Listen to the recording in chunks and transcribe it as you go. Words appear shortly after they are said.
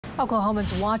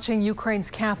Oklahomans watching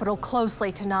Ukraine's capital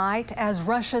closely tonight as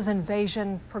Russia's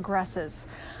invasion progresses.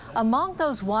 Among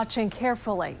those watching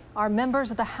carefully are members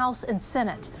of the House and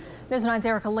Senate. News 9's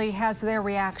Erica Lee has their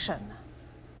reaction.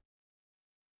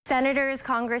 Senators,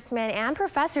 congressmen, and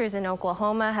professors in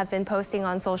Oklahoma have been posting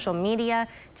on social media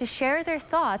to share their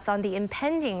thoughts on the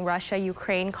impending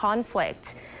Russia-Ukraine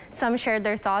conflict. Some shared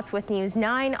their thoughts with News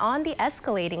 9 on the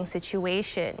escalating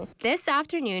situation. This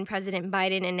afternoon, President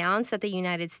Biden announced that the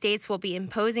United States will be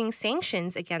imposing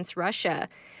sanctions against Russia.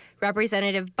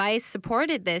 Representative Bice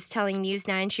supported this, telling News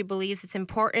 9 she believes it's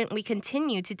important we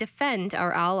continue to defend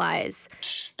our allies.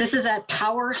 This is a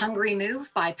power-hungry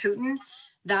move by Putin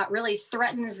that really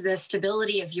threatens the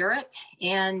stability of Europe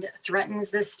and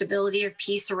threatens the stability of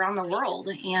peace around the world.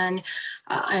 And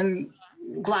I'm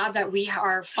glad that we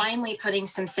are finally putting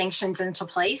some sanctions into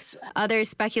place. Others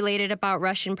speculated about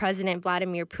Russian President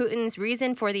Vladimir Putin's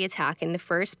reason for the attack in the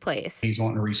first place. He's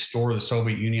wanting to restore the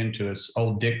Soviet Union to its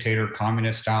old dictator,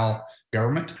 communist-style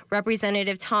government.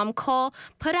 Representative Tom Cole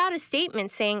put out a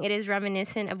statement saying it is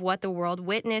reminiscent of what the world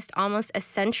witnessed almost a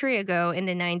century ago in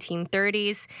the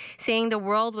 1930s, saying the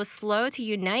world was slow to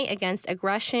unite against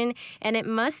aggression and it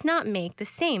must not make the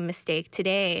same mistake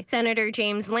today. Senator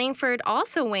James Lankford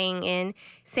also weighing in,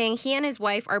 saying he and his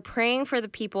wife are praying for the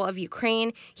people of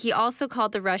Ukraine. He also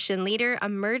called the Russian leader a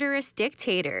murderous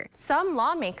dictator. Some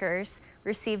lawmakers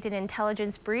received an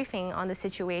intelligence briefing on the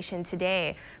situation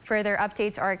today. Further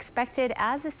updates are expected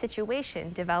as the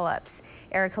situation develops.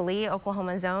 Erica Lee,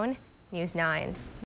 Oklahoma's Own, News 9.